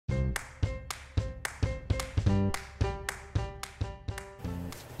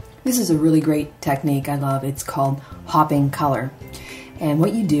This is a really great technique I love. It's called hopping color. And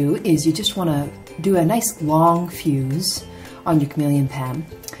what you do is you just want to do a nice long fuse on your Chameleon pen.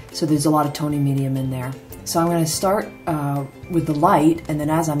 So there's a lot of toning medium in there. So I'm going to start with the light, and then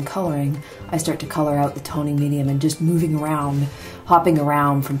as I'm coloring, I start to color out the toning medium and just moving around, hopping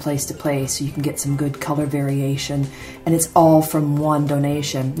around from place to place so you can get some good color variation. And it's all from one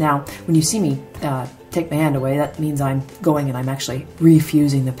donation. Now, when you see me take my hand away, that means I'm going and I'm actually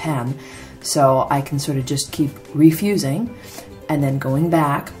refusing the pen. So I can sort of just keep refusing and then going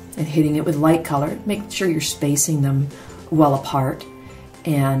back and hitting it with light color. Make sure you're spacing them well apart.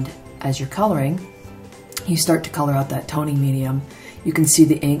 And as you're coloring, you start to color out that toning medium. You can see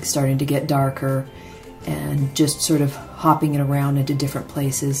the ink starting to get darker and just sort of hopping it around into different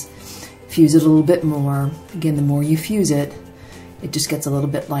places. Fuse it a little bit more. Again, the more you fuse it, it just gets a little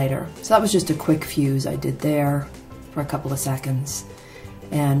bit lighter. So that was just a quick fuse I did there for a couple of seconds.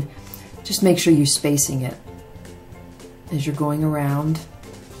 And just make sure you're spacing it as you're going around,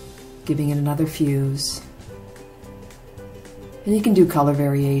 giving it another fuse. And you can do color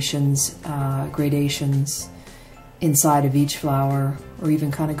variations, gradations inside of each flower, or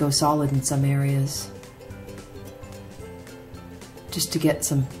even kind of go solid in some areas, just to get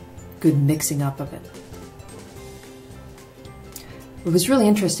some good mixing up of it. What was really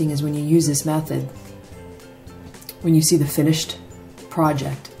interesting is when you use this method, when you see the finished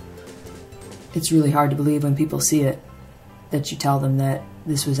project, it's really hard to believe when people see it, that you tell them that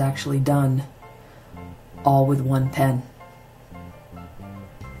this was actually done all with one pen.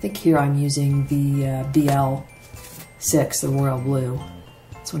 I think here I'm using the BL6, the Royal Blue.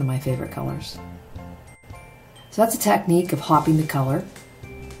 It's one of my favorite colors. So that's a technique of hopping the color,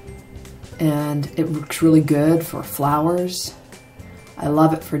 and it works really good for flowers. I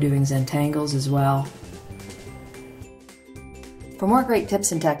love it for doing Zentangles as well. For more great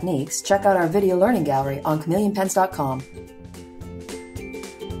tips and techniques, check out our video learning gallery on ChameleonPens.com.